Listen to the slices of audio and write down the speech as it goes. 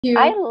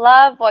I You.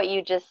 love what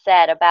you just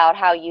said about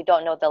how you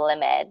don't know the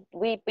limit.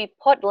 We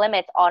put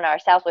limits on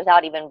ourselves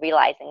without even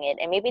realizing it.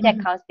 And maybe that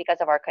Mhm. comes because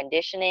of our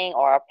conditioning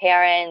or our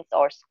parents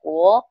or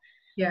school.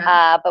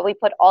 Yeah. But we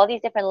put all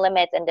these different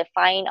limits and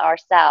define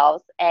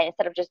ourselves, and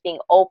instead of just being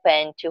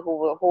open to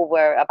who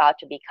we're about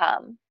to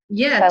become. So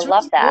Yeah, I true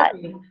love that.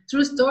 story.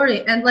 True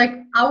story. And like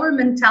our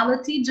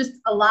mentality just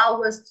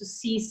allow us to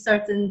see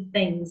certain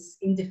things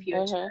in the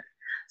future. Mhm.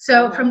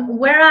 So Mhm. from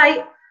where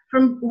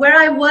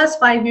I was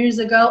 5 years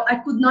ago, I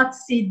could not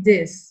see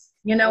this.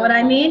 You know what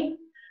I Mhm. mean?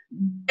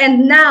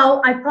 And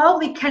now I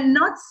probably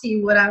cannot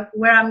see where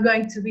I'm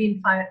going to be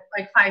in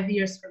 5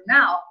 years from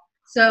now.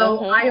 So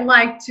Mhm. I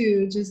like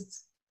to just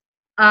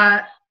uh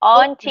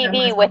On open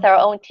TV with myself our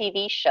up. own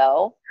TV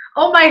show.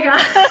 Oh my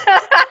god.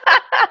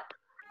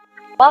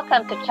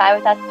 Welcome to Chai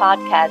with Us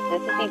podcast.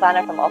 This is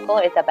Ivana from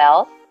Okolo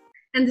Isabel.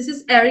 And this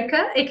is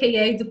Erica,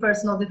 aka the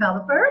personal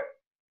developer.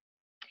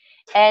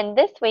 And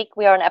this week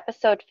we are on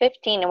episode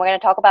 15 and we're going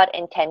to talk about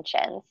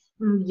intentions.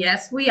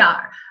 Yes, we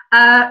are.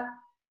 Uh,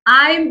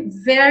 I'm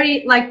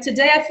very, like,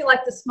 today I feel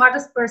like the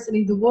smartest person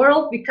in the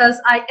world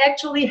because I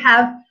actually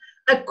have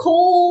a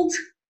cold,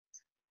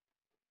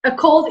 a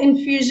cold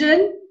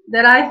infusion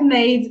that I've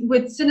made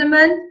with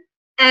cinnamon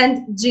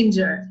and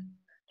ginger.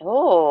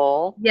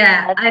 Oh,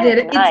 Yeah, that I did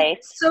sounds it. It's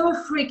nice. so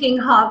freaking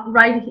hot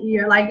right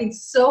here. Like,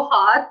 it's so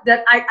hot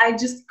that I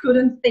just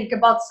couldn't think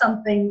about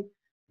something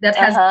that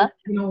has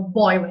been, Uh-huh.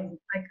 boiling.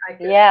 Like, I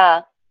could.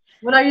 Yeah.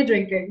 What are you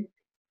drinking?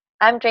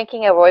 I'm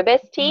drinking a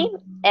rooibos tea,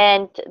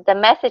 and the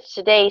message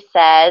today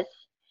says,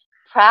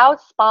 proud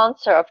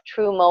sponsor of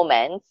true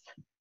moments.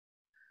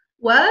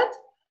 What?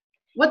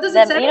 What does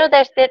it say?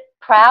 There's the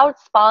proud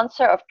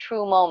sponsor of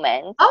true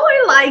moments. Oh, I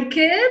like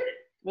it.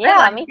 I Yeah,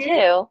 like me it.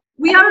 too.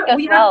 We I think it are goes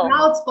we are well.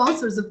 proud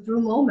sponsors of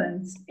True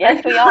Moments. I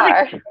Yes, feel we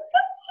like are.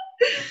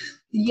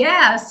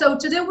 yeah. So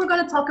today we're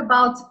going to talk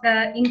about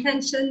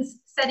intentions,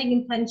 setting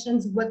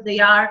intentions, what they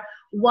are,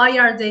 why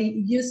are they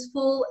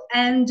useful,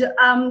 and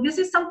this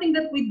is something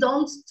that we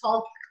don't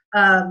talk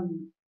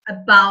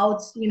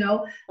about,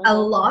 a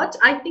Mhm. lot.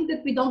 I think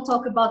that we don't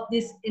talk about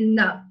this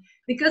enough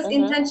because Mhm.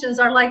 intentions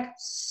are like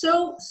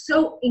so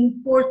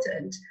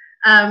important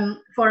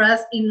for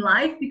us in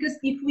life, because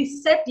if we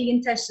set the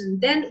intention,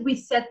 then we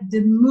set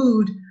the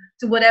mood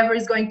to whatever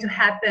is going to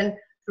happen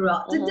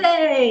throughout the Mhm.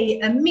 day,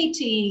 a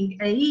meeting,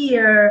 a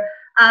year.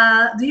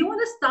 Do you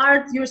want to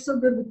start? You're so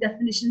good with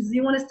definitions. Do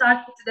you want to start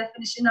with the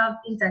definition of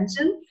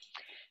intention?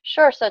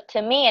 Sure. So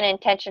to me, an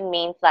intention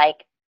means like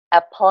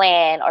a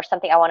plan or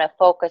something I want to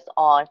focus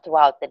on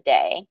throughout the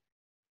day.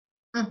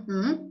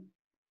 Mm-hmm.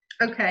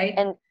 Okay.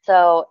 And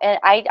so,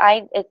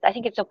 I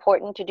think it's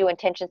important to do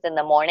intentions in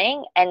the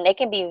morning, and they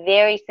can be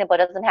very simple. It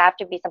doesn't have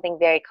to be something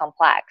very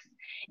complex.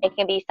 It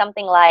can be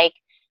something like,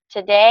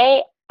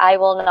 today I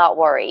will not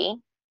worry,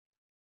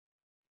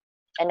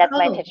 and that's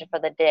my Oh. intention for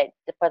the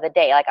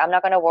day. Like, I'm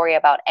not going to worry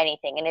about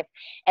anything.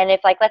 And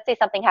if like, let's say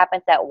something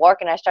happens at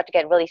work and I start to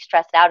get really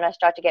stressed out and I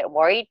start to get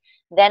worried,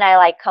 then I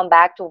like come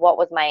back to what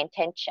was my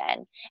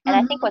intention. And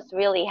I think Mm-hmm. what's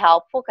really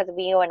helpful, because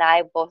you and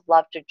I both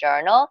love to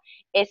journal,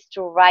 is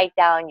to write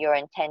down your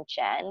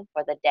intention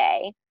for the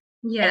day.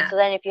 And Yeah. so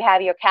then if you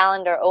have your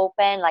calendar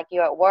open, like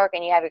you're at work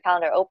and you have your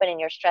calendar open and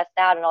you're stressed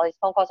out and all these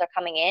phone calls are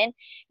coming in,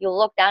 you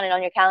look down and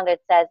on your calendar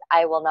it says,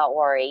 I will not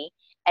worry.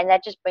 And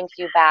that just brings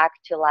you back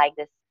to like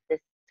this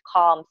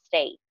calm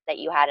state that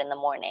you had in the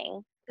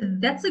morning.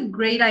 That's a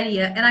great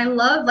idea, and I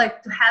love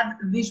like to have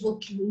visual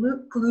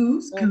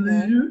clues.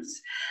 Mhm.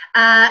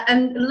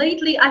 And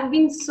lately, I've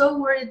been so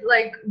worried,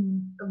 like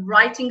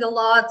writing a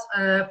lot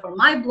for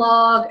my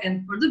blog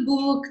and for the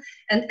book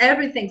and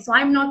everything. So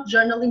I'm not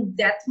journaling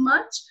that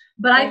much,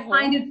 but I Mhm.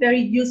 find it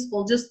very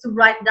useful just to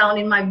write down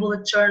in my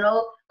bullet journal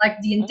like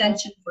the Mhm.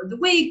 intention for the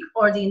week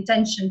or the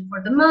intention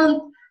for the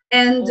month.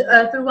 And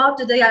Mhm. throughout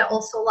the day, I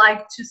also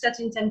like to set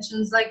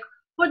intentions like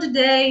for the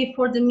day,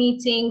 for the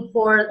meeting,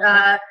 for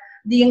Mhm.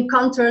 the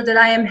encounter that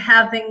I am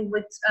having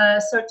with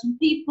certain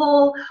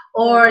people,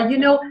 or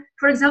Mhm.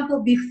 for example,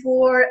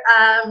 before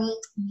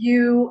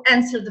you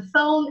answer the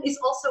phone, it's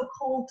also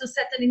cool to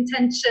set an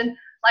intention.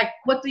 Like,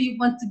 what do you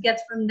want to get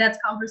from that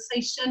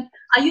conversation?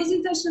 I use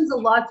intentions a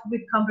lot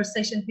with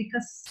conversations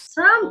because Mhm.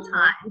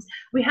 sometimes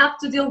we have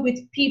to deal with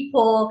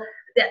people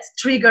that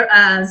trigger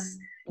us.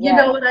 You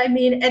know Yes. what I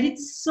mean? And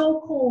it's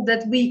so cool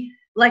that we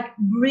like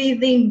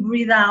breathe in,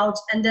 breathe out,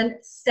 and then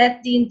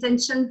set the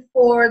intention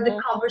for the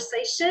Mhm.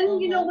 conversation.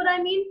 You know Mhm. what I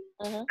mean?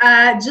 Mhm.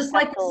 Just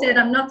like you said,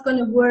 Absolutely. I'm not going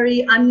to worry.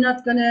 I'm not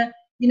going to,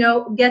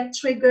 get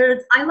triggered.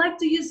 I like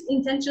to use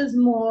intentions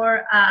more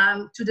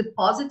to the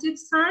positive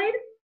side.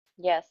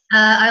 Yes.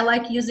 I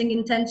like using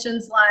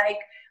intentions like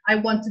I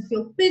want to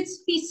feel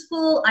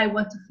peaceful. I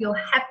want to feel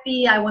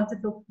happy. I want to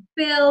feel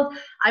fulfilled.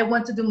 I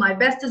want to do my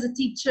best as a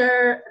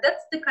teacher.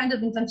 That's the kind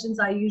of intentions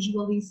I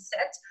usually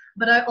set.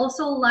 But I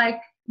also like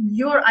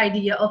your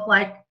idea of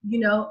like,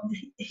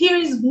 here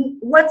is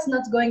what's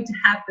not going to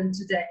happen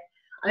today.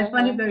 I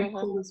find it Mhm. very Mhm.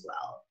 cool as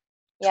well.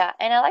 Yeah,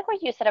 and I like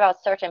what you said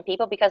about certain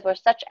people because we're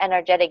such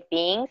energetic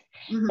beings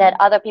that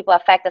Hmm. other people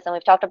affect us. And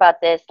we've talked about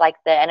this, like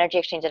the energy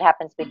exchange that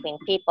happens between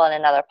people in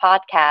another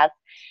podcast.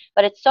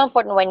 But it's so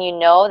important when you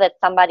know that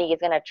somebody is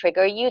going to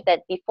trigger you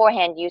that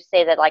beforehand you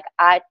say that, like,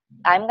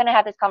 I'm going to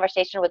have this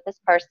conversation with this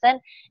person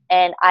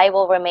and I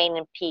will remain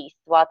in peace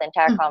throughout the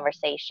entire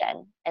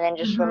conversation. And then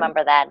just Hmm.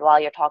 remember that while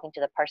you're talking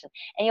to the person.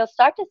 And you'll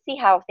start to see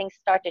how things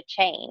start to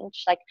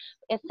change. Like,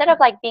 instead of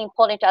like being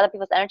pulled into other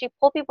people's energy,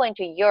 pull people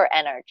into your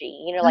energy,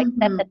 like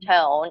set the Hmm.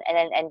 tone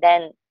and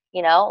then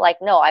like,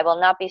 no, I will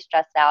not be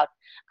stressed out.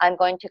 I'm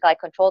going to like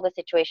control the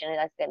situation,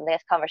 and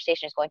this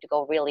conversation is going to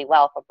go really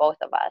well for both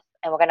of us,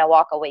 and we're going to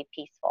walk away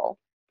peaceful.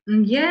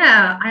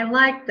 Yeah, I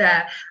like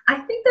that. I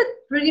think that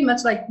pretty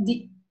much like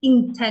the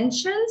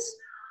intentions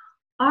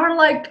are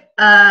like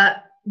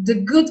the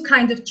good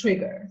kind of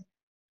trigger,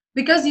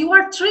 because you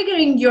are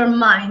triggering your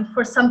mind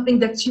for something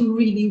that you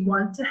really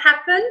want to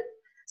happen.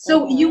 So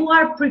Mhm. you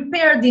are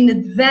prepared in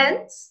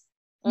advance.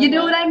 You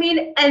know what Mhm. I mean?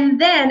 And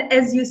then,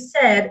 as you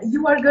said,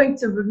 you are going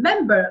to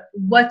remember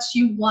what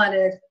you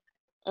wanted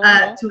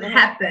Mhm. to Mhm.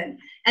 happen.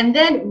 And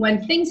then when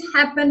things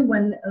happen,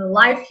 when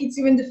life hits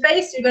you in the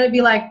face, you're going to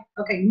be like,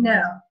 okay,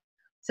 no.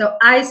 So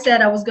I said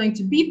I was going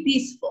to be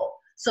peaceful.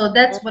 So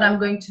that's what Mhm. I'm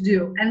going to do.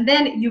 And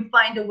then you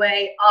find a way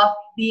of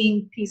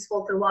being peaceful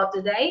throughout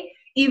the day,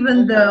 even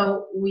Mhm. though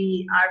we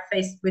are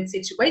faced with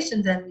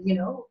situations and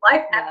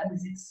life Yeah.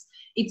 happens.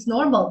 It's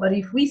normal. But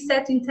if we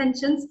set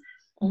intentions,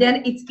 Mhm. then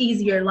it's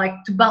easier like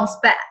to bounce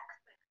back.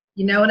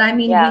 You know what I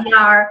mean? Yeah.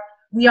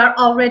 We are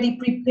already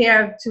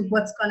prepared to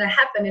what's going to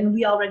happen, and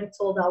we already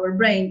told our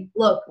brain,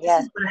 look, this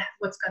Yes. is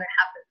what's going to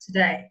happen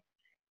today.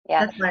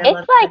 Yeah. That's why I It's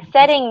love like that.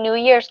 setting New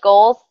Year's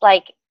goals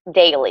like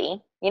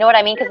daily. You know what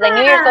I mean? Because the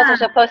New Year's goals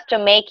are Yeah. supposed to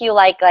make you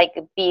like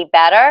be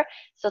better.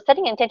 So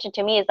setting intention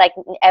to me is like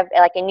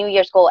a New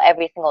Year's goal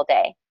every single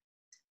day.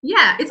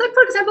 Yeah, it's like,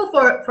 for example,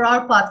 for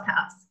our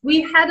podcast,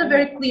 we had a Mhm.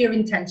 very clear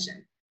intention.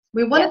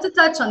 We wanted Yes. to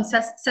touch on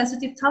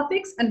sensitive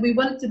topics, and we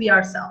wanted to be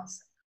ourselves.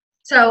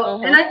 So,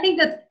 and Mhm. I think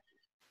that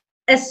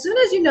as soon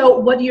as you know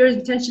what your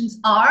intentions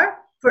are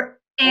for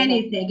Mhm.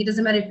 anything, it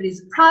doesn't matter if it is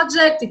a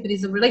project, if it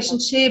is a Mhm.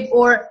 relationship,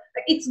 or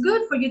it's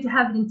good for you to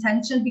have an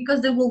intention, because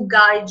they will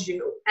guide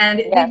you and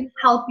they Yes. will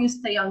help you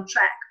stay on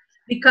track.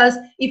 Because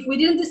if we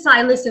didn't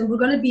decide, listen,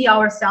 we're going to be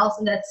ourselves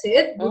and that's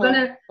it,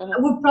 Mhm. Mhm.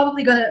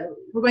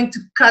 we're going to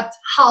cut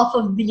half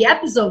of the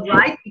episode,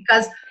 right?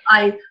 Because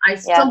I Yeah.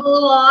 stumble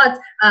a lot.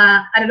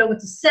 I don't know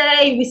what to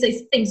say. We say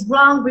things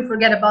wrong. We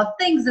forget about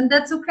things, and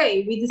that's okay.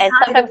 We And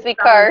decided sometimes we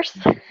curse.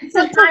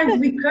 sometimes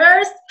we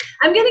cursed.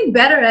 I'm getting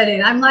better at it.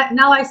 I'm like,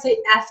 now I say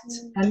effed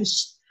and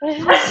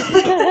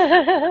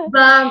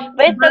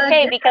But it's but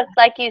okay because,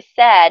 like you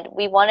said,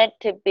 we wanted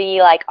to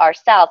be like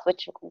ourselves,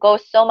 which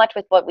goes so much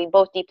with what we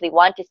both deeply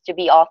want is to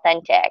be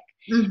authentic.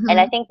 And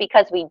I mhm, think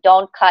because we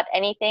don't cut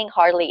anything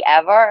hardly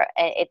ever,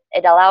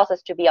 it allows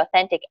us to be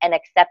authentic and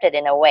accepted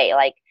in a way.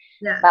 Like,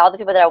 yeah. by all the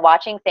people that are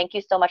watching, thank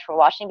you so much for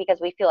watching because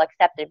we feel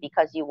accepted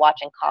because you watch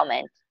and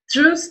comment.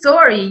 True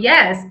story.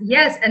 Yes,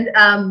 yes. And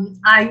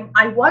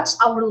I watched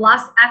our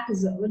last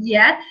episode,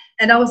 yeah,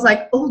 and I was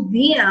like, oh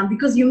damn,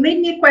 because you made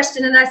me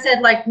question, and I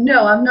said like, no,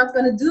 I'm not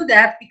gonna do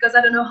that because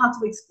I don't know how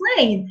to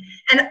explain.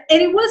 And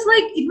it was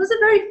like it was a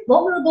very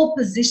vulnerable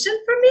position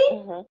for me,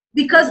 Mhm.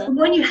 because Mhm.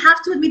 when you have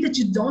to admit that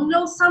you don't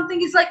know something,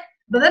 it's like,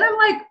 but then I'm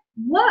like,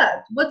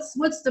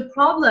 what's the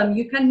problem?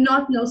 You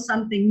cannot know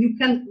something, you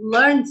can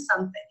learn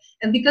something.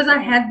 And because I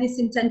Mhm. had this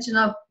intention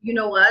of, you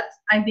know what,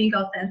 I'm being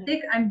Mhm. authentic,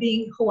 I'm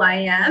being who I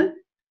am,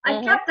 I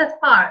Mhm. kept that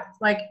part.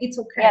 Like, it's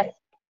Yes. okay.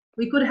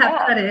 We could have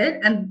Yeah. cut it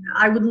and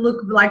I would look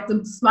like the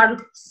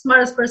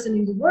smartest person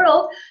in the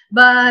world,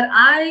 but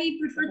I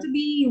prefer Mhm. to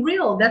be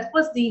real. That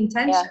was the Yeah.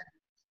 intention.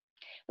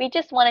 We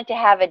just wanted to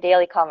have a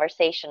daily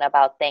conversation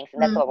about things,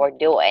 and that's Mm, what we're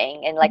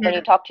doing. And like when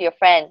you yeah. talk to your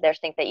friends, there's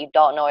things that you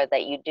don't know or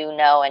that you do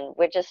know, and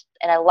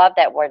I love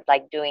that we're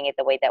like doing it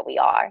the way that we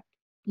are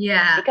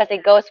Yeah. because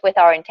it goes with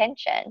our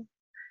intention.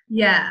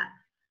 Yeah.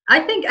 I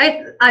think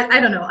I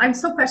don't know. I'm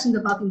so passionate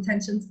about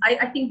intentions.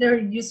 I think they're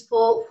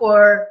useful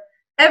for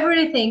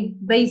everything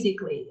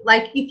basically.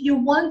 Like, if you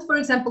want, for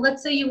example,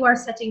 let's say you are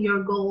setting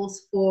your goals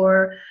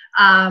for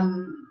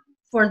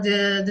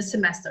the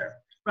semester,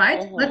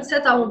 right? Let's Mhm.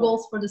 set our Mhm.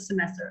 goals for the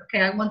semester.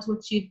 Okay, I want to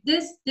achieve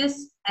this,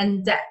 and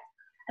that.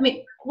 I mean,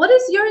 what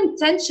is your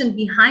intention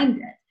behind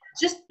it?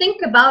 Just think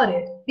about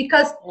it,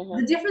 because Mhm.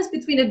 the difference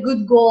between a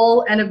good goal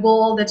and a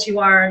goal that you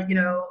are,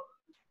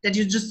 that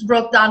you just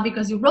wrote down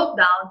because you wrote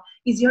down,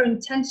 is your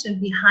intention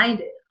behind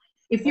it.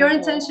 If your Mhm.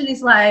 intention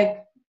is like,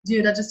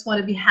 dude, I just want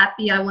to be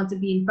happy, I want to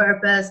be in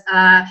purpose,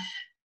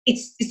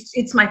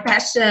 it's my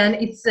passion,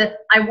 it's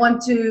I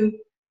want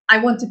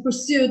to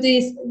pursue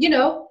this,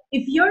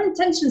 if your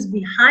intentions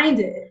behind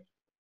it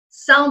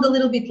sound a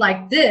little bit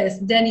like this,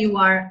 then you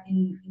are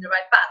in the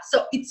right path. So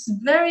it's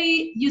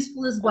very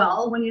useful as Mhm.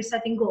 well when you're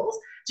setting goals.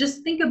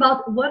 Just think about,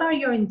 what are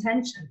your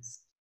intentions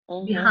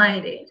Mhm.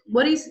 behind it.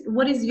 What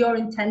is your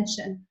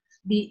intention?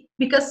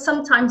 Because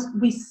sometimes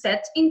we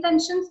set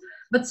intentions,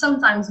 but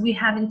sometimes we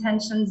have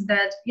intentions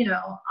that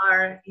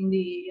are in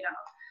the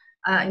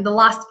in the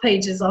last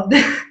pages of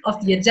the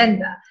of the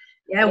agenda.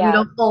 Yeah, we Yeah.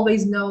 don't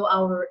always know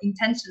our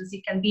intentions.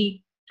 It can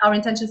be, our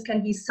intentions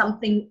can be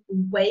something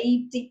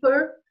way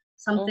deeper,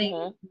 something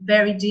Mhm.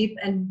 very deep,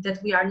 and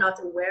that we are not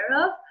aware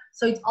of.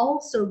 So it's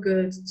also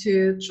good to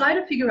try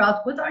to figure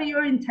out what are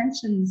your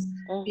intentions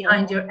Mhm.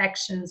 behind your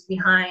actions,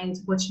 behind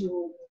what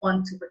you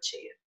want to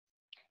achieve.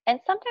 And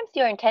sometimes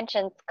your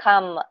intentions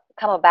come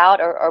about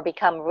or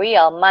become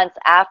real months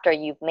after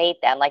you've made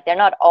them. Like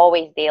they're not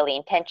always daily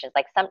intentions.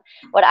 Like some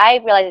what I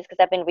realized is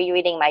because I've been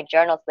rereading my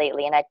journals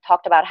lately, and I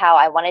talked about how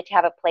I wanted to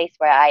have a place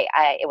where I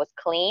it was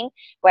clean,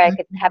 where I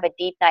could have a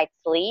deep night's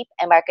sleep,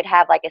 and where I could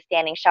have like a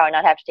standing shower,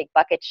 not have to take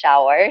bucket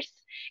showers.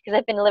 Because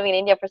I've been living in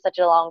India for such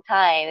a long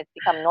time, it's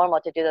become normal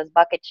to do those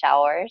bucket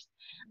showers.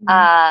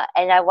 Mhm.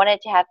 And I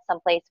wanted to have some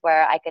place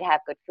where I could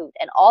have good food.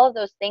 And all of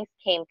those things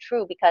came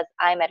true because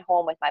I'm at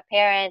home with my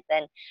parents,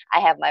 and I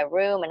have my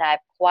room, and I have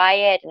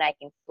quiet, and I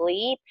can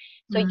sleep.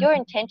 So your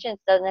Mhm. intentions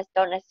don't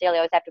necessarily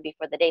always have to be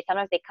for the day.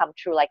 Sometimes they come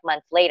true like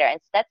months later. And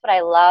so that's what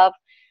I love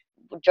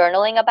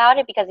journaling about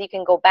it, because you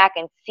can go back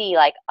and see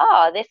like,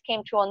 oh, this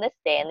came true on this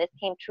day, and this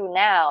came true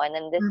now, and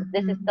then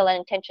this is still Mhm. an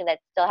intention that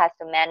still has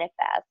to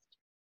manifest.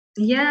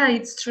 Yeah,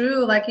 it's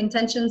true. Like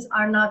intentions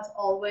are not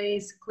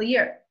always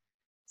clear.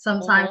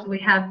 Sometimes Mhm. we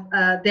have,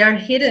 they're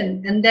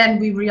hidden, and then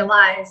we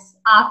realize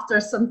after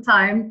some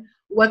time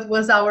what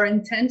was our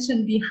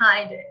intention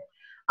behind it.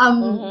 Do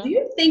Mhm.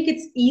 you think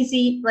it's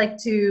easy, like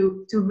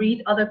to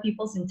read other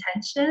people's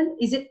intention?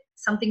 Is it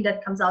something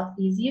that comes out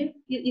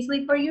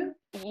easily for you?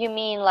 You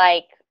mean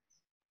like,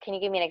 can you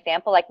give me an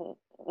example? Like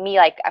me,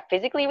 like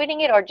physically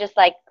reading it, or just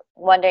like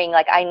wondering,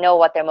 like I know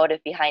what their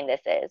motive behind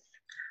this is?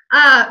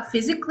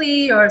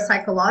 Physically or Okay.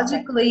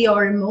 psychologically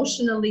or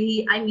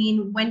emotionally. I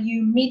mean, when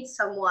you meet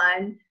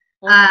someone,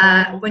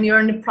 Mhm. when you're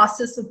in the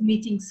process of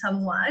meeting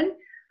someone,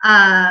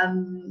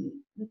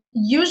 um,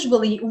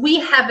 usually we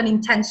have an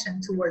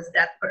intention towards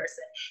that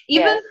person.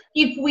 Even Yes.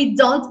 if we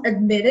don't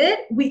admit it,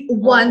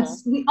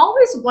 Mhm. we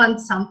always want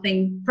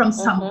something from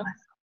Mhm. someone.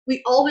 We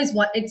always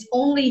want, it's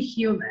only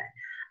human.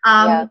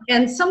 Yes.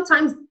 And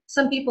sometimes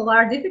some people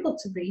are difficult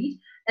to read,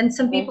 and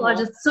some people are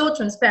Mhm. just so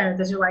transparent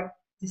that you're like,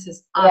 this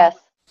is obvious.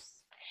 Yes.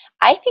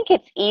 I think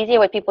it's easier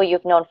with people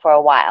you've known for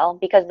a while,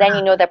 because then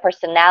you know their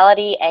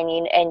personality,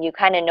 and you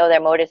kind of know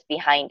their motives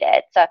behind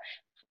it. So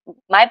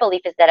my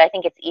belief is that I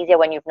think it's easier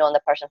when you've known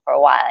the person for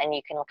a while, and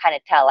you can kind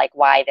of tell like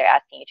why they're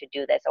asking you to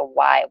do this, or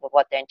why,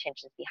 what their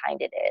intentions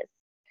behind it is,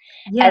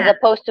 as Yeah.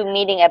 opposed to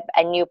meeting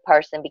a new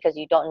person because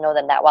you don't know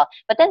them that well.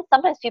 But then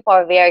sometimes people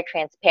are very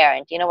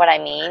transparent. You know what I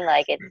mean?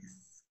 Like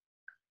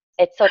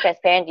it's so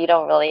transparent, you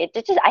don't really,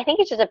 it just, I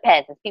think it just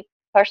depends. It's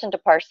person to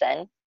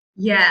person.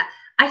 Yeah.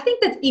 I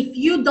think that if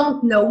you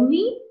don't know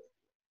me,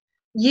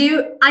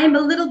 I'm a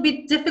little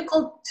bit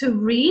difficult to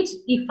read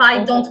if I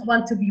Mhm. don't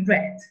want to be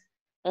read.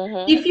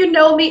 Mhm. If you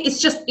know me, it's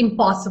just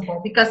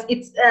impossible because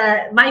it's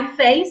my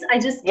face. I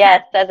just Yeah,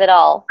 can't. it says it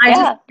all. I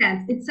just Yeah.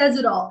 can't. It says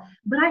it all.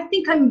 But I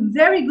think I'm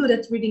very good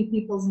at reading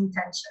people's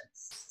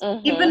intentions.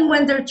 Mhm. Even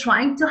when they're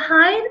trying to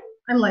hide,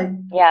 I'm like,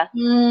 Yeah.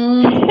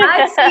 I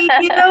see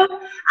you.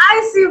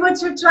 I see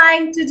what you're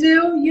trying to do.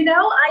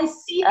 I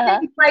see Uh-huh.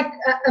 things like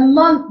a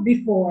month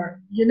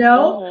before.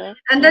 Mhm.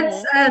 And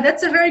Mhm.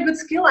 that's a very good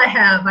skill I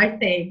have. I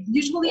think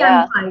usually I'm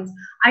Yeah. right.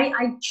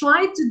 I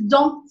try to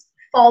don't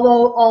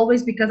follow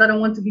always because I don't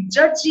want to be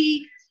judgy.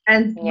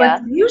 But Yeah.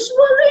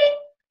 usually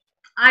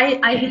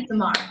I hit the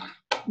mark.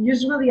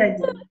 Usually I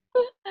do.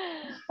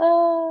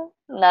 Oh,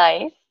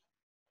 nice.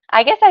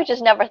 I guess I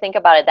just never think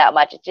about it that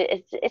much.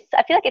 It's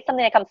I feel like it's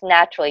something that comes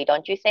naturally,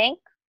 don't you think?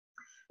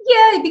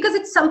 Yeah, because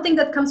it's something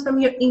that comes from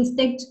your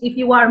instinct. If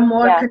you are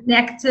more Yeah.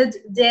 connected,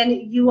 then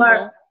Mhm.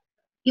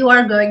 you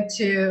are going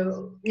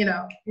to, you're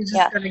Yeah.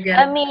 just gonna get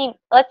I it. mean,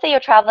 let's say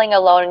you're traveling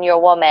alone and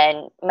you're a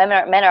woman.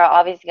 Men are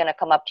obviously going to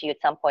come up to you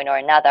at some point or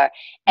another.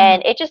 Mm,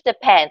 And it just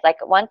depends.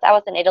 Like once I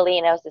was in Italy,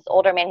 and there was this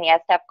older man, he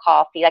has to have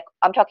coffee. Like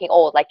I'm talking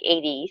old, like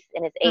 80s,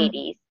 in his mm,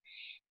 80s.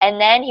 And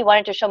then he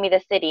wanted to show me the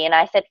city, and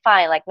I said,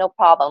 fine, like no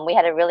problem. We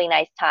had a really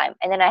nice time.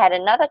 And then I had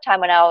another time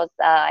when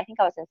I think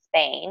I was in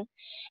Spain,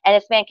 and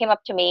this man came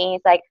up to me.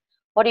 He's like,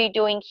 what are you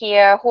doing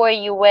here? Who are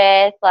you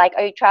with? Like,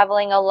 are you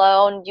traveling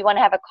alone? Do you want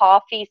to have a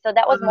coffee? So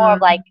that was more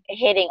of like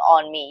hitting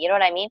on me. You know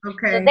what I mean?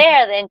 So okay.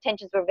 there, the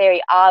intentions were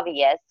very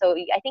obvious. So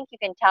I think you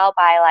can tell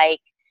by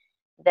like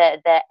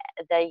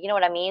the you know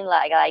what I mean?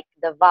 Like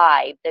the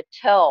vibe, the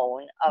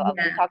tone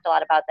we Yeah. talked a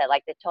lot about that,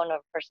 like the tone of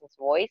a person's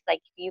voice.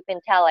 Like you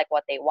can tell like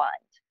what they want.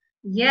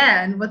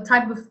 Yeah, and what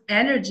type of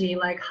energy,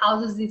 like how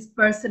does this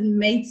person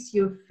makes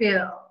you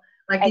feel?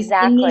 Like these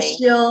Exactly.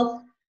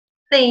 initial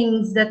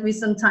things that we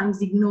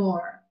sometimes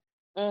ignore.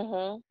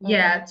 Mhm.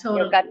 Yeah, Mhm.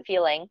 Your gut totally.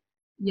 feeling.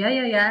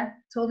 Yeah.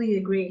 Totally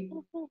agree.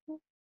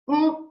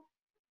 Mm,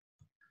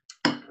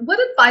 what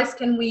advice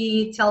can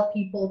we tell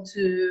people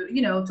to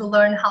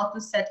learn how to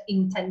set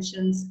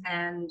intentions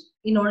and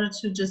in order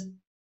to just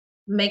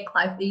make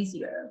life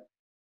easier?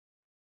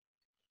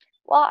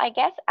 Well, I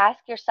guess ask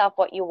yourself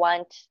what you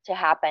want to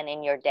happen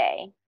in your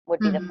day. would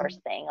be the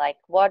first thing. Like,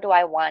 what do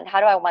I want? How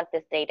do I want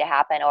this day to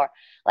happen? Or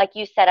like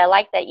you said, I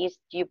like that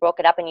you broke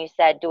it up and you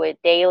said do it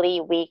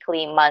daily,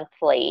 weekly,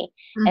 monthly.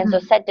 And so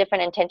set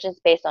different intentions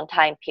based on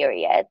time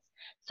periods.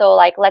 So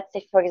like, let's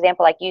say, for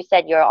example, like you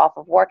said, you're off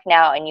of work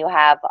now and you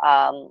have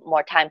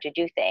more time to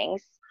do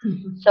things.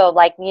 So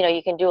like, you know,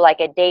 you can do like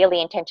a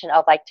daily intention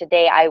of like,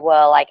 today I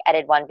will like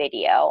edit one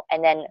video.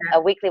 And then a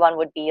weekly one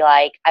would be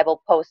like, I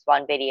will post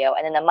one video.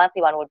 And then the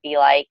monthly one would be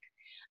like,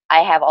 I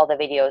have all the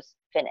videos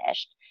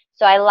finished.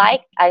 So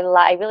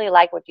I really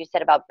like what you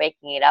said about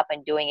breaking it up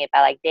and doing it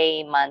by like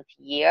day, month,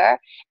 year,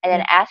 and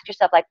then ask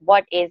yourself like,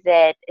 what is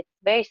it? It's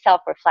very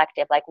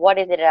self-reflective. Like, what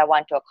is it that I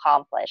want to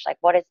accomplish? Like,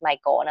 what is my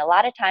goal? And a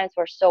lot of times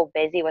we're so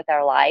busy with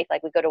our life.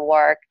 Like, we go to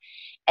work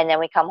and then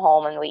we come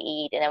home and we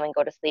eat and then we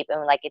go to sleep,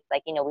 and like, it's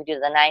like, you know, we do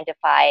the 9 to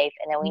 5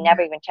 and then we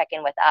never even check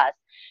in with us.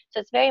 So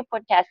it's very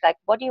important to ask, like,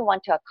 what do you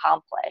want to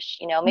accomplish?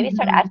 You know, maybe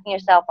start asking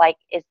yourself, like,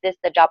 is this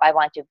the job I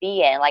want to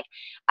be in? Like,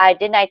 I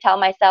tell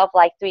myself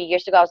like 3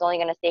 years ago I was only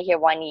going to stay here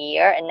 1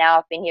 year, and now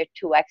I've been here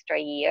 2 extra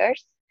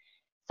years.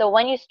 So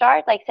when you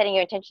start like setting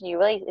your intention,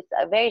 it's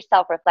a very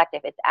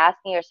self-reflective. It's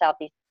asking yourself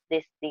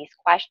these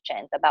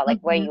questions about like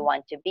where you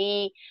want to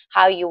be,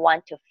 how you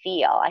want to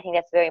feel. I think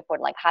that's very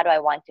important. Like, how do I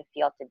want to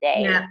feel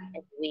today and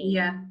week?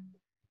 Yeah.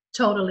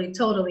 Totally,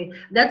 totally.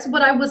 That's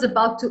what I was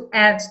about to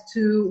add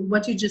to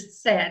what you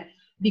just said,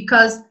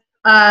 because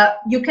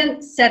you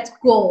can set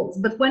goals,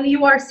 but when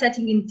you are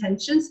setting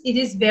intentions, it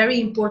is very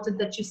important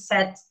that you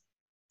set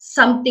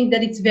something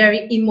that it's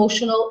very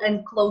emotional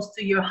and close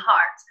to your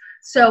heart.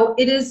 So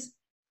it is,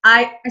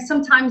 I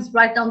sometimes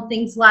write down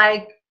things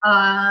like,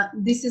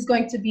 this is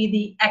going to be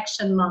the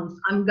action month.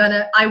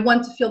 I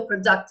want to feel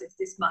productive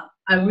this month.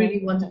 I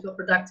really want to feel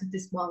productive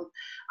this month.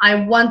 I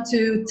want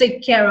to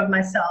take care of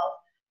myself.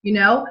 You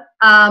know,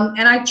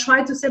 and I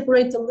try to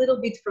separate a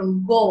little bit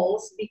from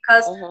goals,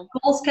 because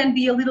goals can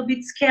be a little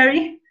bit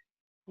scary.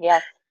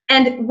 Yes.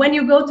 And when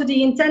you go to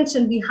the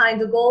intention behind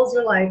the goals,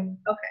 you're like,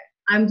 okay,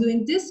 I'm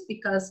doing this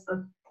because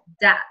of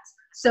that.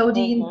 So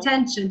the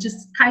intention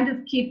just kind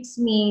of keeps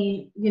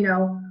me, you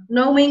know,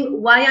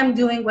 knowing why I'm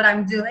doing what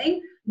I'm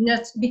doing.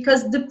 Not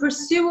because the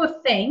pursuit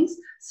of things,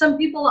 some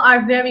people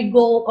are very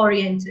goal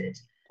oriented.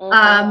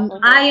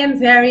 I am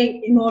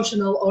very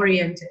emotional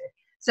oriented.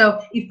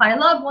 So if I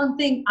love one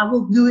thing, I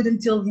will do it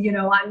until, you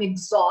know, I'm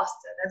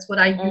exhausted. That's what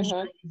I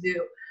usually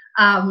do.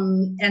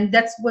 And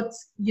that's what,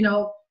 you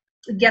know,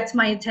 gets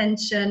my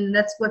attention.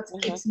 That's what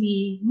keeps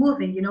me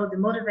moving, you know, the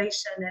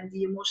motivation and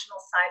the emotional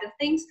side of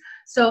things.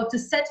 So to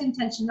set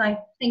intention, I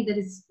think that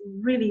it's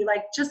really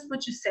like just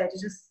what you said,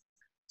 just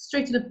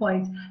straight to the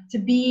point, to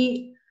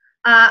be,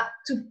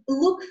 to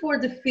look for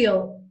the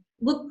feel.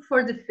 Look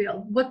for the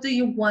feel. What do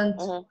you want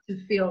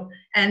to feel?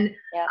 And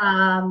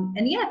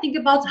think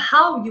about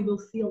how you will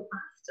feel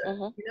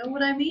after. You know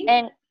what I mean?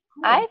 And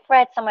I've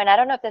read somewhere, and I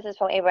don't know if this is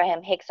from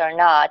Abraham Hicks or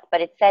not,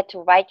 but it said to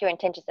write your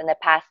intentions in the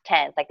past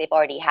tense, like they've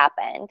already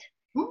happened,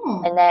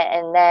 and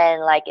then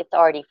like it's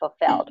already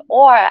fulfilled.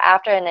 Or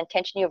after an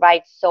intention, you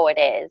write "so it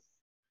is."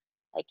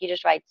 Like, you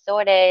just write "so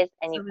it is,"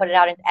 and you put it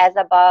out as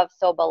above,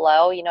 so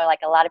below. You know,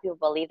 like a lot of people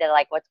believe that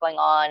like what's going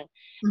on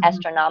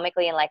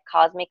astronomically and like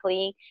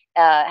cosmically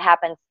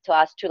happens to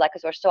us too, like,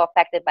 because we're so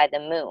affected by the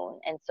moon.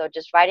 And so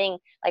just write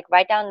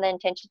down the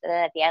intentions, and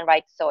then at the end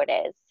write "so it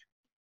is,"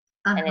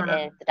 and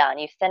it's done.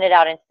 You send it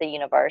out into the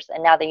universe,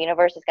 and now the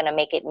universe is going to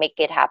make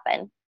it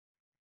happen.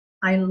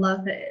 I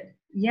love it.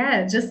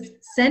 Yeah, just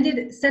send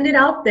it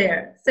out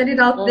there. Send it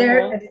out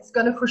there, and it's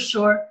gonna, for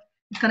sure,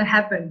 it's gonna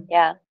happen.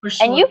 Yeah, for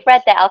sure. And you've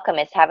read The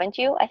Alchemist, haven't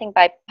you? I think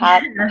by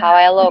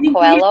Paulo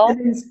Coelho.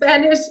 In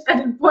Spanish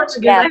and in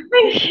Portuguese. Yeah. I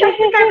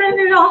think I read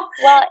it all.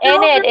 Well,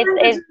 in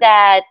it's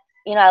that,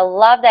 you know, I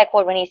love that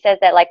quote when he says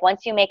that, like,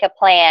 once you make a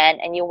plan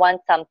and you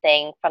want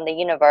something from the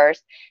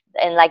universe,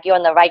 and like you're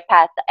on the right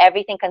path,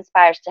 everything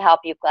conspires to help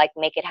you like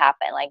make it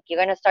happen. Like, you're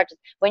gonna start to,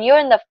 when you're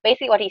in the,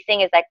 basically what he's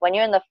saying is like when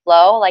you're in the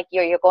flow, like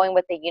you're going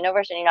with the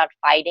universe and you're not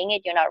fighting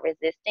it, you're not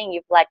resisting,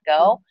 you've let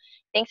go.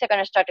 Things are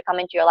gonna start to come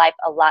into your life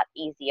a lot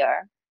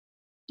easier.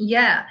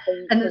 Yeah,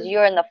 because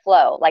you're in the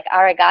flow, like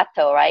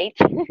arigato, right?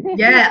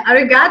 Yeah,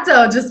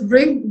 arigato. Just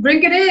bring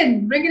it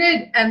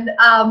in.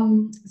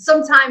 And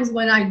sometimes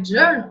when I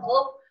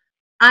journal,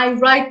 I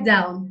write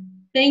down,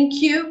 thank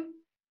you,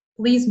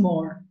 please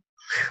more.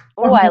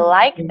 Oh, I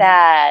like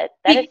that.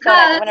 That is so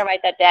nice. I'm gonna write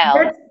that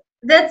down.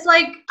 That's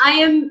like I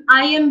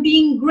am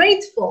being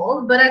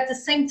grateful, but at the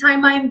same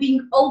time I am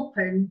being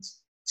open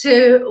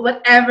to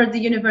whatever the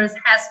universe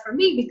has for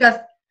me, because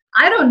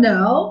I don't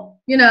know.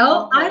 You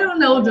know, I don't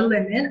know the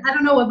limit. I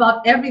don't know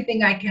about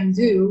everything I can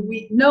do.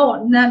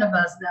 None of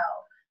us know.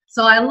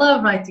 So I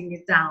love writing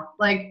it down.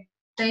 Like,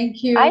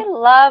 thank you. I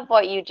love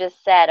what you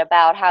just said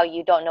about how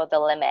you don't know the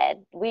limit.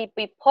 We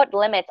put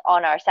limits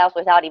on ourselves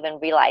without even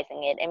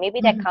realizing it. And maybe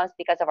that comes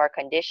because of our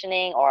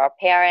conditioning or our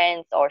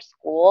parents or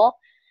school.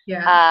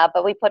 Yeah.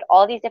 But we put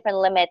all these different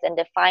limits and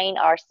define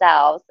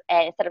ourselves,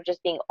 and instead of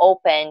just being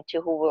open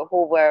to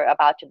who we're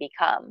about to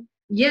become.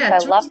 Yeah,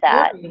 so I love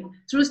that.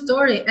 True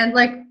story. And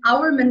like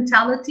our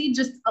mentality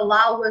just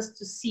allow us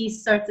to see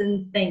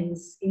certain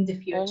things in the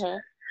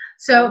future.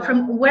 So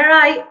from where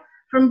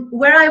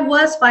I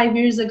was 5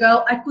 years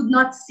ago, I could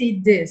not see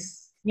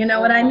this. You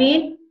know what I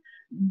mean?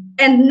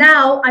 And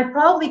now I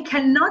probably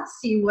cannot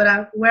see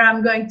where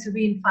I'm going to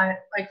be in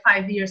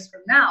 5 years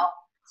from now.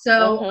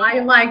 So I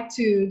like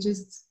to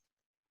just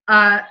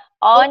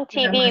on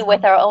TV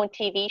with our own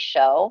TV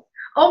show.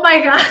 Oh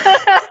my God.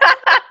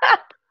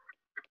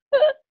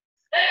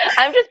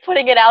 I'm just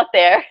putting it out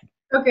there.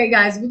 Okay,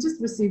 guys, we just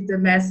received a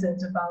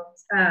message about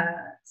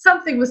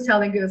something was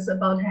telling us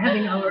about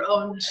having our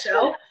own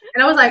show.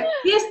 And I was like,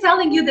 he is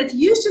telling you that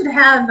you should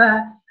have,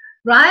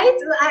 right?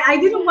 I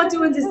didn't want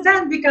to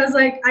understand because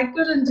like I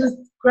couldn't just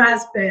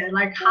grasp it.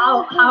 Like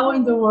how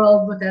in the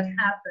world would that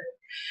happen?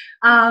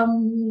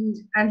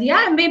 And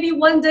yeah, maybe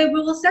one day we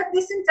will set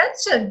this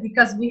intention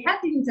because we had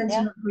the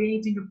intention of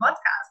creating a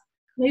podcast.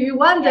 Maybe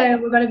one day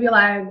we're going to be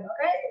like,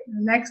 okay,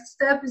 the next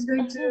step is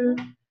going to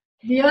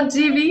be on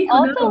TV.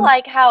 Also,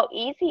 like how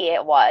easy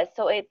it was.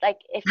 So it's like,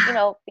 if you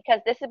know, because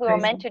we were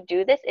meant to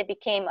do this, it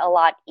became a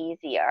lot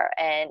easier.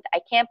 And I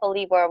can't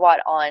believe we're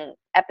on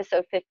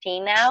episode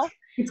 15 now.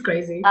 It's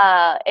crazy.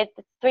 It's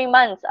 3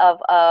 months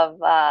of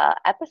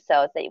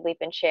episodes that we've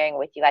been sharing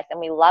with you guys, and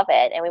we love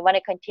it, and we want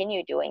to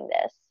continue doing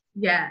this.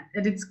 Yeah,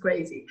 and it's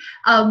crazy.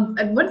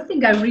 And one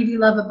thing I really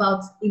love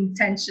about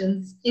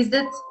intentions is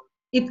that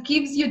it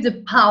gives you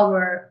the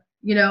power,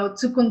 you know,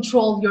 to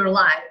control your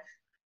life.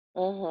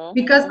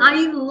 Because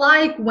I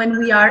like when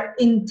we are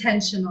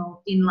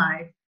intentional in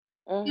life.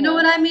 You know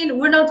what I mean?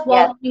 We're not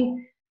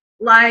walking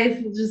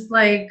life just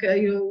like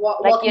like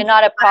you're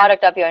not a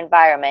product of your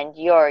environment.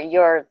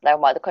 You're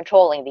like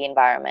controlling the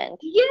environment.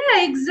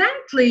 Yeah,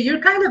 exactly.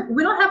 You're kind of,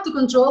 we don't have to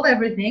control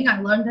everything.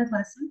 I learned that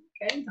lesson,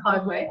 okay, the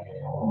hard way.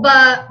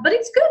 But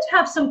it's good to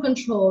have some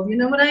control. You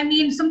know what I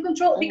mean? Some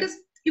control, because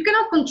you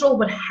cannot control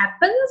what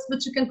happens,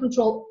 but you can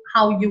control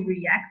how you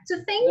react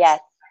to things. Yes.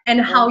 And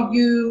how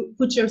you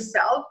put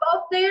yourself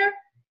out there,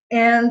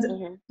 and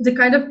the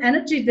kind of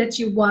energy that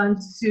you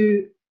want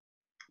to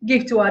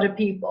give to other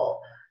people.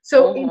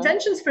 So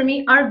intentions for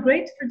me are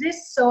great for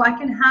this, so I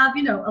can have,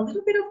 you know, a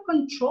little bit of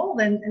control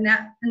and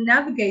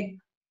navigate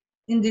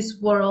in this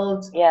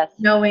world,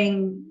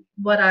 knowing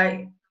what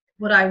I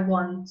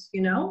want,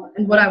 you know,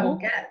 and what I will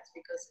get,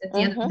 because at the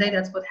end of the day,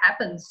 that's what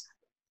happens.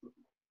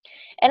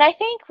 And I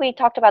think we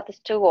talked about this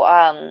too.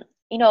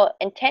 You know,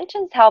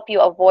 intentions help you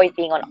avoid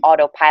being on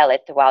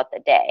autopilot throughout the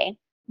day.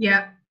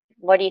 Yeah.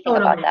 What do you think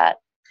about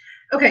that?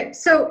 Okay,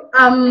 so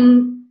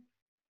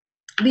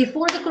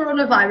before the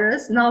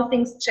coronavirus, now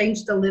things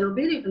changed a little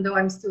bit, even though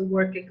I'm still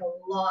working a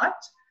lot.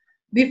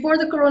 Before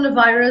the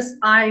coronavirus,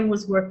 I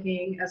was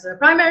working as a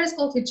primary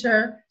school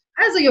teacher,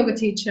 as a yoga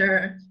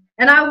teacher,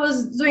 and I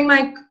was doing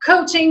my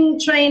coaching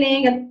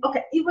training, and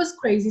okay, it was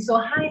crazy. So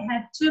I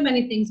had too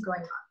many things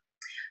going on.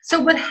 So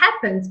what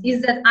happened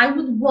is that I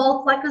would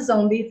walk like a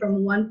zombie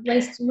from one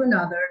place to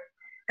another.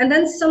 And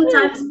then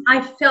sometimes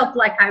I felt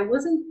like I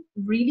wasn't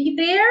really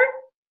there,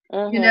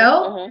 you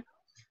know?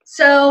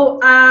 So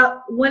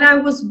when I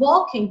was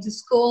walking to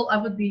school, I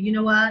would be, you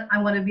know what?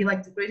 I want to be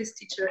like the greatest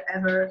teacher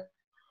ever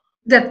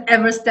that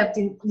ever stepped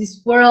in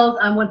this world.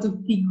 I want to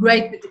be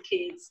great with the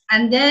kids.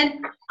 And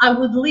then I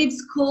would leave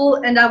school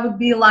and I would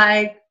be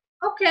like,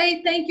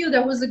 okay, thank you.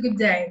 That was a good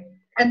day.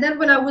 And then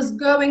when I was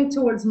going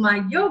towards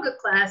my yoga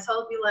class,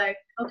 I'll be like,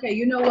 okay,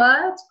 you know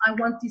what? I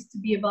want this to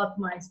be about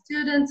my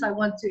students. I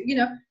want to, you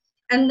know,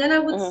 and then I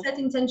would set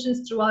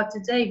intentions throughout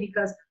the day,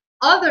 because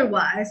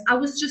otherwise I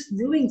was just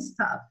doing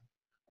stuff.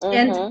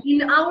 And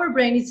in our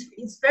brain,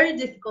 it's very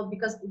difficult,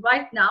 because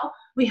right now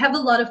we have a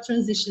lot of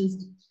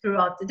transitions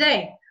throughout the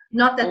day.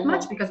 Not that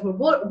much, because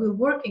we're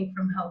working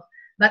from home.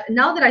 But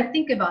now that I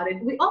think about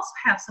it, we also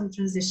have some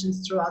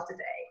transitions throughout the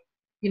day.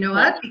 You know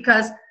what?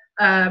 Because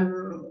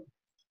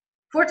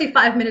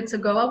 45 minutes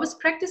ago, I was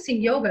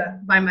practicing yoga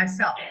by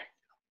myself.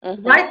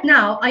 Right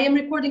now, I am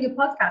recording a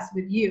podcast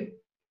with you.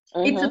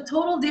 It's a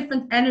total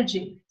different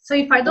energy. So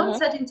if I don't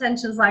set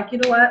intentions like, you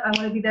know what, I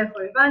want to be there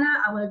for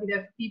Ivana, I want to be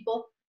there for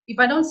people. If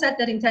I don't set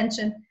that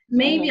intention,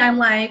 maybe I'm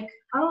like,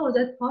 oh,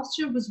 that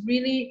posture was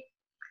really,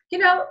 you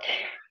know.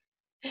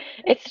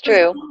 It's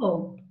true.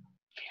 Cool.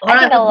 I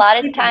think a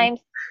lot of times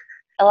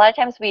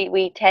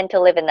we tend to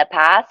live in the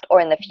past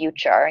or in the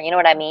future. You know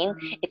what I mean?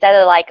 It's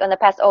either like in the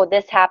past, oh,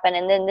 this happened,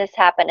 and then this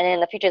happened, and in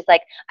the future it's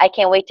like, I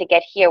can't wait to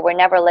get here. We're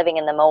never living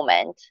in the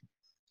moment.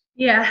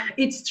 Yeah,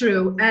 it's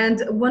true.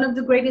 And one of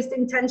the greatest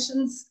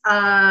intentions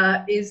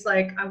is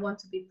like, I want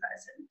to be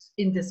present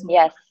in this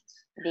moment. Yes,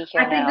 be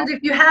here I think now. that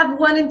if you have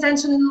one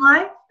intention in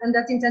life, and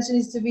that intention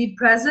is to be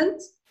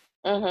present,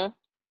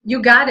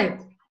 you got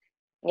it.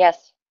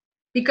 Yes.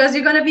 Because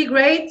you're going to be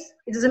great.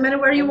 It doesn't matter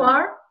where you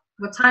are.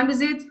 What time is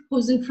it?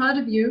 Who's in front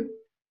of you?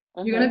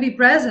 You're going to be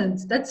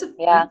present. That's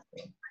a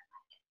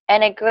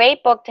And a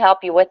great book to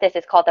help you with this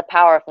is called The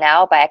Power of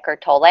Now by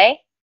Eckhart Tolle.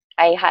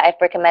 I've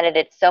recommended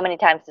it so many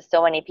times to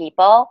so many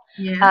people.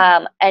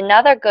 Yeah.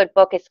 Another good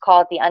book is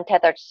called The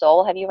Untethered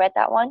Soul. Have you read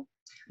that one?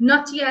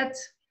 Not yet.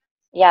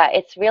 Yeah,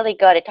 it's really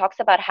good. It talks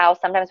about how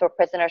sometimes we're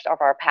prisoners of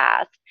our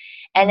past.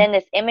 And then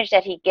this image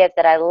that he gives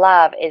that I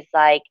love is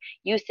like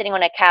you sitting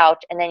on a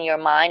couch, and then your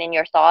mind and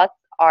your thoughts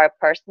are a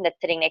person that's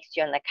sitting next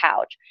to you on the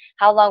couch,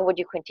 how long would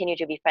you continue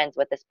to be friends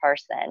with this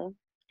person?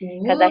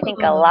 Because I think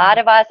a lot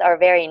of us are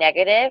very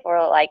negative,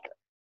 or like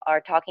are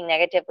talking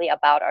negatively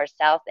about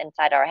ourselves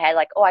inside our head,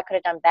 like, oh, I could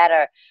have done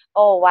better.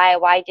 Oh, why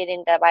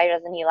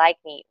doesn't he like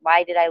me?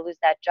 Why did I lose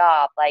that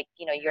job? Like,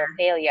 you're a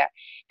failure.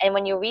 And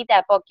when you read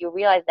that book, you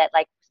realize that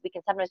like we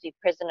can sometimes be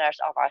prisoners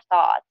of our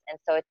thoughts. And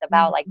so it's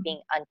about like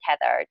being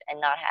untethered and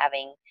not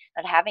having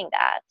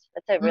that.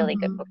 That's a really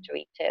good book to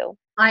read too.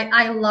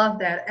 I love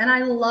that. And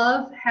I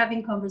love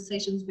having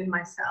conversations with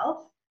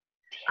myself.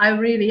 I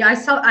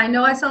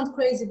know I sound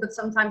crazy, but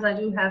sometimes I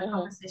do have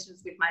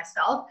conversations with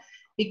myself,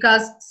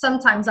 because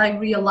sometimes I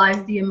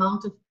realize the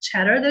amount of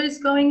chatter that is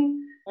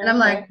going, and I'm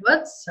like,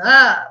 what's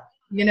up?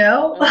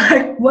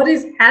 Like, what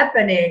is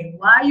happening?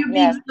 Why are you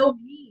being so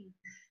mean?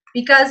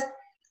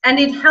 And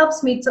it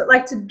helps me to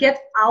get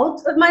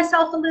out of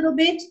myself a little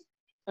bit.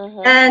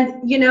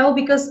 And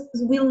because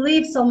we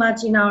live so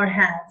much in our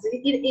heads,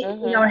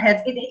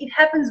 it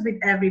happens with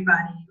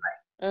everybody,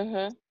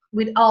 like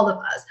with all of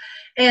us,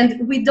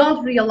 and we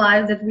don't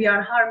realize that we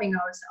are harming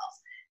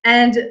ourselves.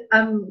 And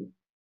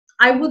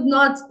I would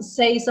not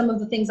say some of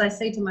the things I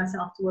say to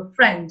myself to a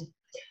friend.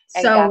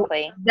 So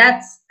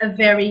that's a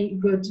very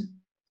good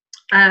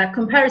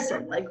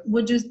comparison. Like,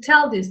 would you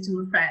tell this to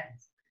a friend?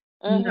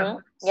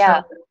 No.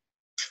 Yeah. So,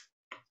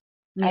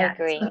 I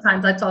agree.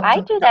 Sometimes I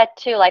do that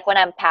too. Like when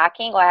I'm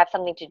packing or I have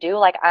something to do,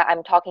 like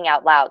I'm talking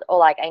out loud. Oh,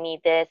 like I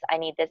need this,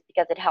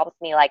 because it helps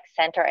me like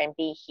center and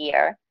be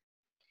here.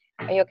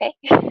 Are you okay?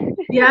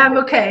 Yeah, I'm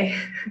okay.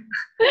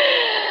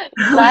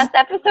 Last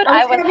episode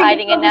I was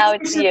hiding and now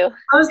it's you.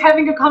 I was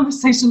having a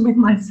conversation with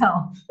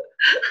myself.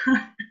 Do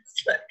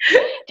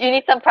you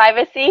need some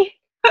privacy?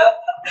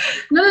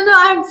 No,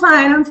 I'm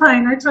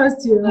fine. I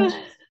trust you.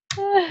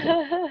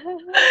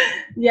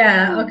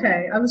 Yeah,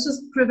 okay. I was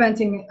just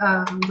preventing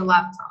the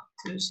laptop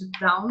to shut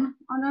down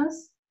on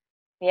us.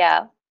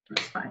 Yeah.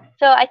 That's fine.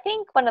 So I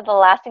think one of the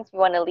last things we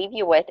want to leave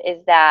you with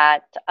is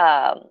that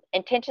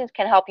intentions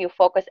can help you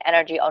focus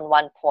energy on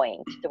one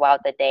point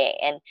throughout the day.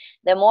 And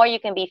the more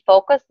you can be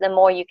focused, the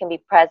more you can be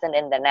present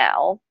in the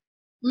now.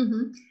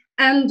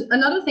 And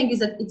another thing is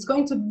that it's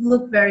going to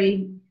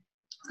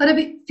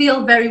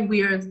feel very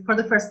weird for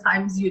the first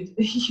times you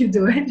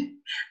do it,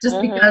 just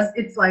because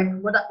it's like,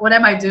 what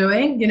am I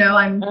doing?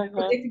 I'm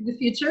predicting the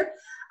future.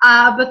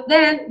 But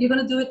then you're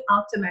going to do it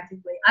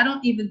automatically. I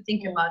don't even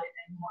think about it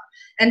anymore.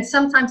 And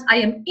sometimes I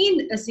am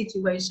in a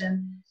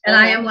situation and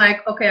I am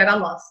like, okay, I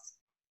got lost.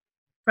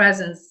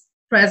 Presence.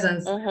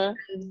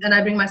 And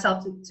I bring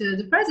myself to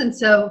the present.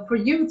 So for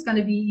you, it's going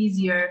to be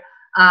easier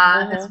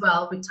as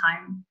well with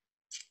time.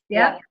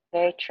 Yeah,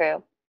 very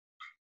true.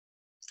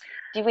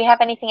 Do we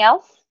have anything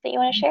else that you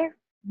want to share?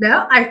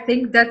 No, I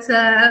think that's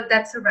a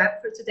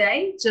wrap for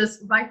today.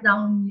 Just write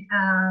down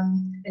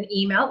an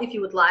email if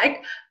you would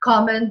like,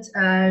 comment,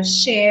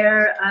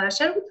 share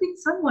it with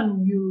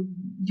someone you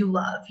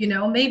love.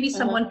 Maybe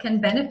someone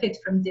can benefit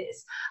from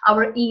this.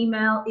 Our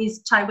email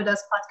is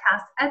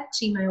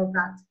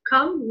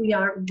chaywithuspodcast@gmail.com. We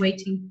are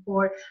waiting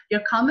for your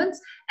comments,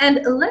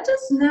 and let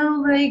us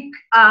know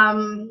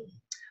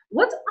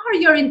what are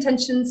your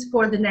intentions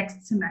for the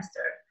next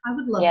semester. I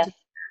would love to.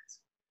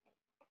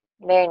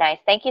 Very nice.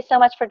 Thank you so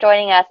much for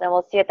joining us, and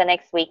we'll see you at the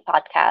next week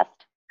podcast.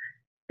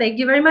 Thank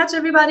you very much,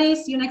 everybody.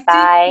 See you next week.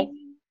 Bye.